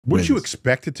Would you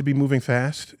expect it to be moving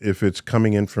fast if it's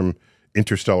coming in from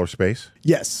interstellar space?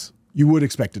 Yes. You would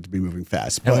expect it to be moving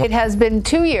fast. But it has been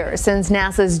 2 years since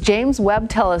NASA's James Webb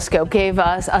Telescope gave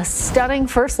us a stunning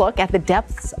first look at the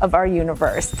depths of our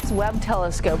universe. This Webb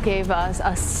Telescope gave us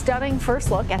a stunning first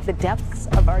look at the depths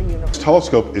of our universe. This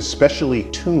telescope is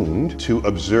specially tuned to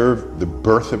observe the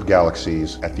birth of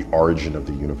galaxies at the origin of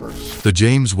the universe. The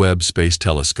James Webb Space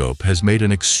Telescope has made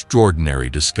an extraordinary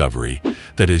discovery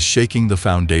that is shaking the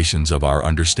foundations of our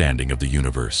understanding of the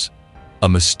universe. A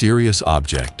mysterious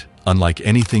object, unlike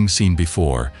anything seen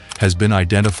before, has been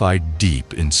identified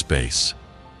deep in space.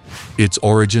 Its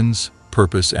origins,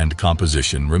 purpose, and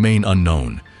composition remain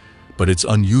unknown, but its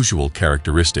unusual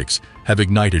characteristics have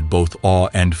ignited both awe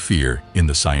and fear in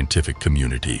the scientific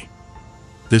community.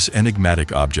 This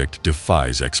enigmatic object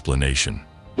defies explanation.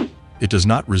 It does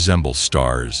not resemble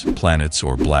stars, planets,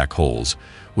 or black holes,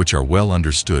 which are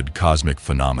well-understood cosmic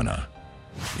phenomena.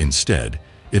 Instead,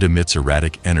 it emits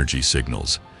erratic energy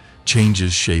signals,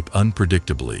 changes shape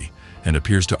unpredictably, and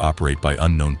appears to operate by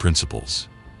unknown principles.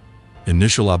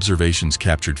 Initial observations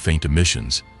captured faint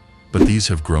emissions, but these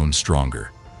have grown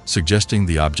stronger, suggesting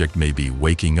the object may be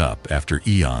waking up after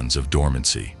eons of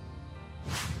dormancy.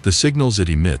 The signals it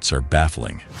emits are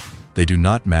baffling. They do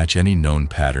not match any known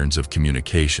patterns of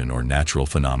communication or natural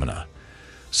phenomena.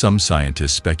 Some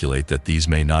scientists speculate that these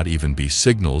may not even be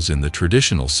signals in the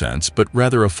traditional sense, but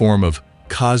rather a form of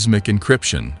cosmic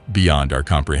encryption beyond our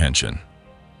comprehension.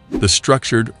 The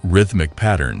structured, rhythmic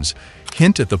patterns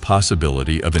hint at the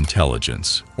possibility of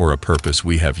intelligence or a purpose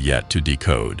we have yet to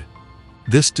decode.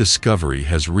 This discovery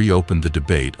has reopened the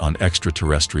debate on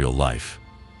extraterrestrial life.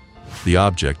 The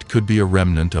object could be a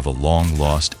remnant of a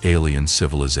long-lost alien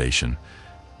civilization,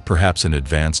 perhaps an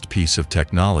advanced piece of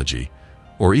technology,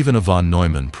 or even a von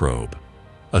Neumann probe,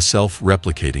 a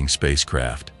self-replicating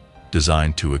spacecraft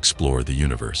designed to explore the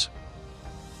universe.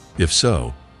 If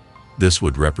so, this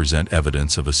would represent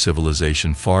evidence of a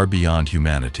civilization far beyond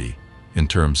humanity in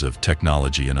terms of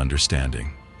technology and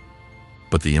understanding.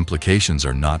 But the implications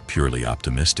are not purely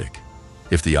optimistic.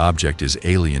 If the object is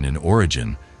alien in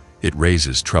origin, it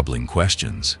raises troubling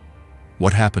questions.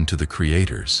 What happened to the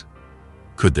creators?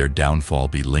 Could their downfall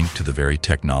be linked to the very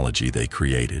technology they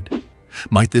created?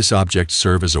 Might this object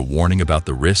serve as a warning about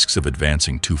the risks of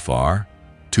advancing too far,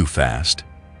 too fast?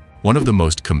 One of the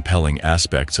most compelling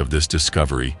aspects of this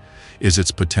discovery is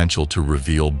its potential to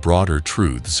reveal broader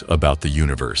truths about the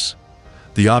universe.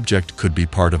 The object could be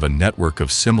part of a network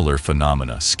of similar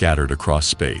phenomena scattered across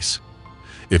space.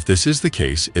 If this is the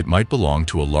case, it might belong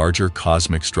to a larger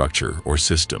cosmic structure or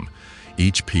system,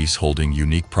 each piece holding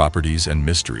unique properties and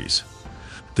mysteries.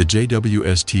 The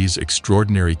JWST's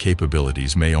extraordinary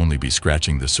capabilities may only be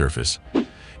scratching the surface.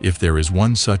 If there is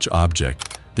one such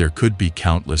object, there could be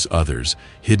countless others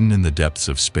hidden in the depths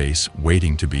of space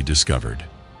waiting to be discovered.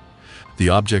 The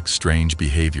object's strange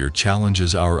behavior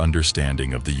challenges our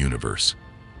understanding of the universe.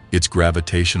 Its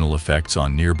gravitational effects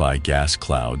on nearby gas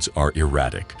clouds are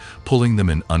erratic, pulling them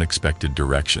in unexpected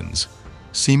directions,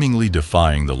 seemingly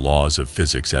defying the laws of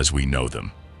physics as we know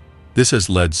them. This has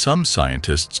led some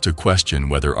scientists to question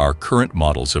whether our current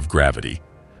models of gravity,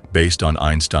 based on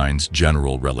Einstein's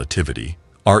general relativity,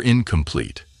 are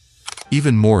incomplete.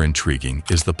 Even more intriguing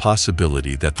is the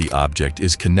possibility that the object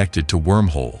is connected to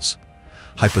wormholes,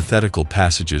 hypothetical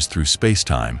passages through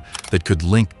spacetime that could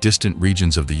link distant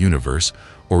regions of the universe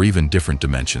or even different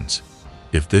dimensions.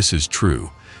 If this is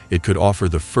true, it could offer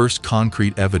the first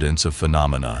concrete evidence of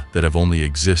phenomena that have only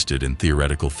existed in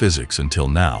theoretical physics until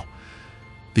now.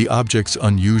 The object's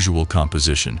unusual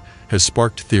composition has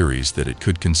sparked theories that it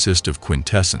could consist of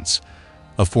quintessence,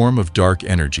 a form of dark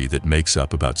energy that makes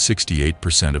up about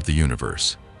 68% of the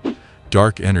universe.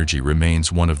 Dark energy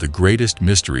remains one of the greatest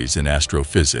mysteries in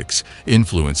astrophysics,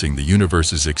 influencing the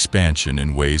universe's expansion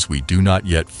in ways we do not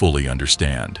yet fully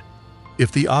understand.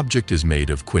 If the object is made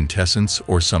of quintessence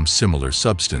or some similar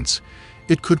substance,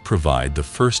 it could provide the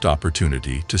first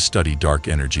opportunity to study dark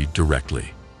energy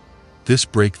directly. This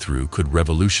breakthrough could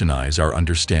revolutionize our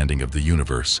understanding of the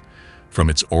universe, from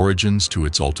its origins to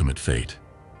its ultimate fate.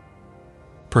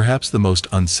 Perhaps the most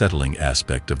unsettling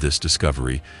aspect of this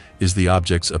discovery is the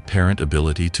object's apparent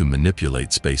ability to manipulate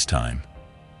spacetime.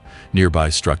 Nearby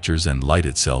structures and light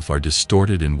itself are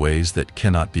distorted in ways that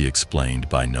cannot be explained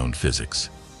by known physics.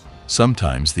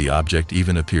 Sometimes the object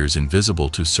even appears invisible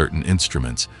to certain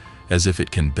instruments, as if it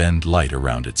can bend light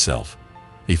around itself,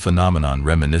 a phenomenon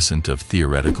reminiscent of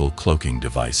theoretical cloaking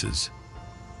devices.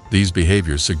 These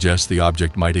behaviors suggest the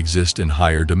object might exist in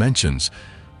higher dimensions,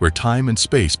 where time and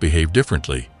space behave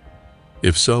differently.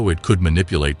 If so, it could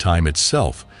manipulate time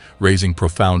itself, raising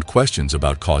profound questions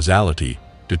about causality,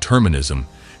 determinism,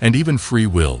 and even free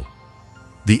will.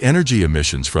 The energy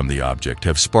emissions from the object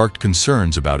have sparked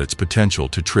concerns about its potential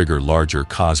to trigger larger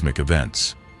cosmic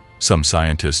events. Some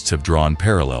scientists have drawn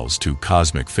parallels to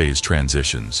cosmic phase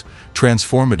transitions,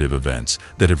 transformative events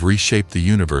that have reshaped the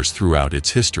universe throughout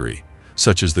its history,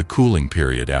 such as the cooling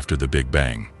period after the Big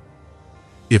Bang.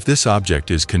 If this object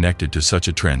is connected to such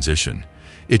a transition,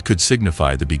 it could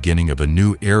signify the beginning of a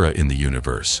new era in the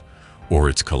universe, or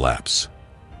its collapse.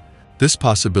 This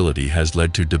possibility has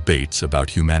led to debates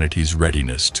about humanity's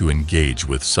readiness to engage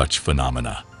with such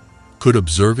phenomena. Could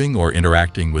observing or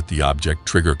interacting with the object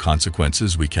trigger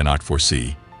consequences we cannot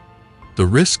foresee? The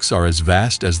risks are as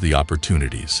vast as the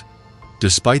opportunities.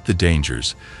 Despite the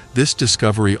dangers, this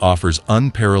discovery offers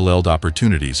unparalleled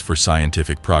opportunities for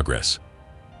scientific progress.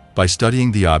 By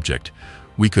studying the object,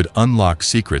 we could unlock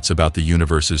secrets about the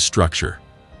universe's structure,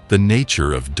 the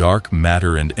nature of dark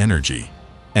matter and energy,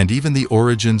 and even the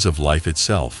origins of life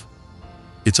itself.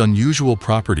 Its unusual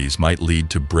properties might lead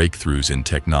to breakthroughs in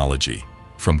technology,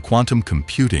 from quantum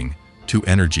computing to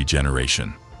energy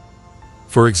generation.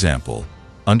 For example,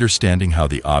 understanding how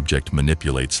the object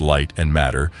manipulates light and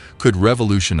matter could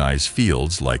revolutionize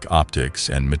fields like optics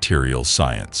and materials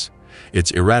science.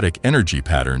 Its erratic energy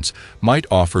patterns might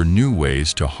offer new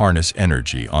ways to harness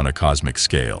energy on a cosmic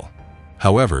scale.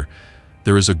 However,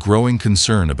 there is a growing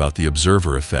concern about the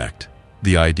observer effect,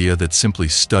 the idea that simply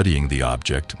studying the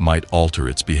object might alter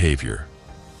its behavior.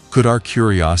 Could our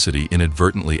curiosity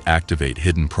inadvertently activate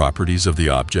hidden properties of the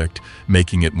object,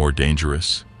 making it more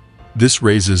dangerous? This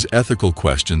raises ethical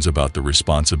questions about the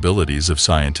responsibilities of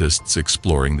scientists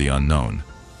exploring the unknown.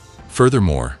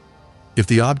 Furthermore, if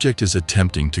the object is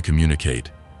attempting to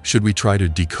communicate, should we try to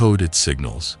decode its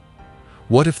signals?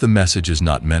 What if the message is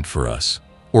not meant for us,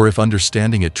 or if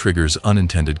understanding it triggers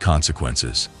unintended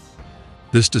consequences?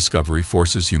 This discovery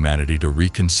forces humanity to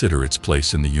reconsider its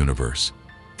place in the universe.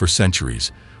 For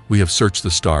centuries, we have searched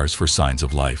the stars for signs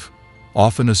of life,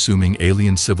 often assuming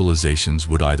alien civilizations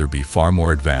would either be far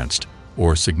more advanced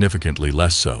or significantly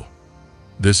less so.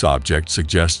 This object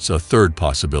suggests a third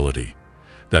possibility,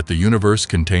 that the universe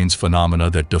contains phenomena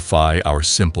that defy our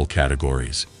simple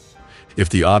categories. If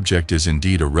the object is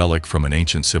indeed a relic from an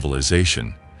ancient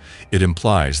civilization, it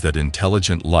implies that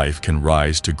intelligent life can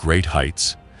rise to great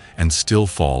heights and still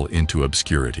fall into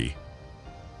obscurity.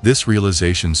 This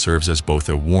realization serves as both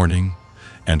a warning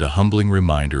and a humbling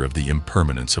reminder of the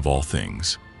impermanence of all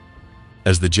things.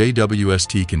 As the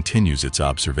JWST continues its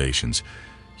observations,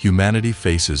 humanity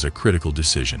faces a critical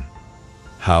decision: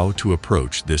 how to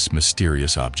approach this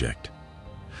mysterious object.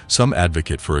 Some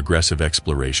advocate for aggressive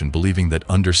exploration, believing that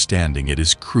understanding it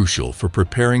is crucial for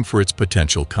preparing for its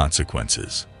potential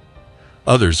consequences.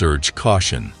 Others urge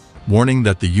caution, warning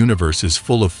that the universe is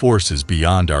full of forces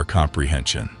beyond our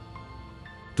comprehension.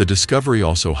 The discovery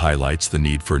also highlights the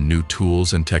need for new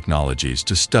tools and technologies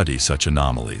to study such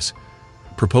anomalies.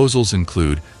 Proposals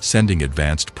include sending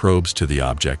advanced probes to the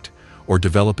object or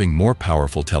developing more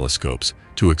powerful telescopes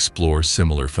to explore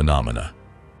similar phenomena.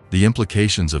 The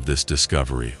implications of this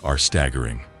discovery are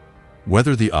staggering.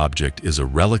 Whether the object is a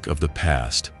relic of the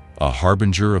past, a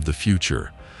harbinger of the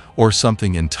future, or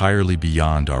something entirely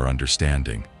beyond our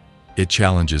understanding, it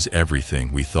challenges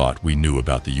everything we thought we knew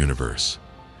about the universe.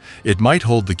 It might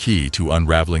hold the key to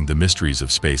unraveling the mysteries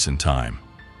of space and time,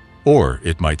 or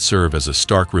it might serve as a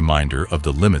stark reminder of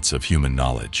the limits of human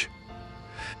knowledge.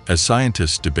 As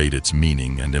scientists debate its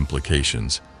meaning and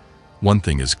implications, one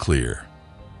thing is clear: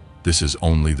 this is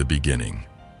only the beginning.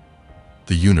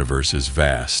 The universe is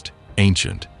vast,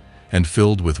 ancient, and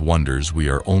filled with wonders we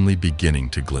are only beginning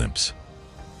to glimpse.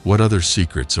 What other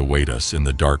secrets await us in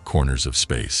the dark corners of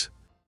space?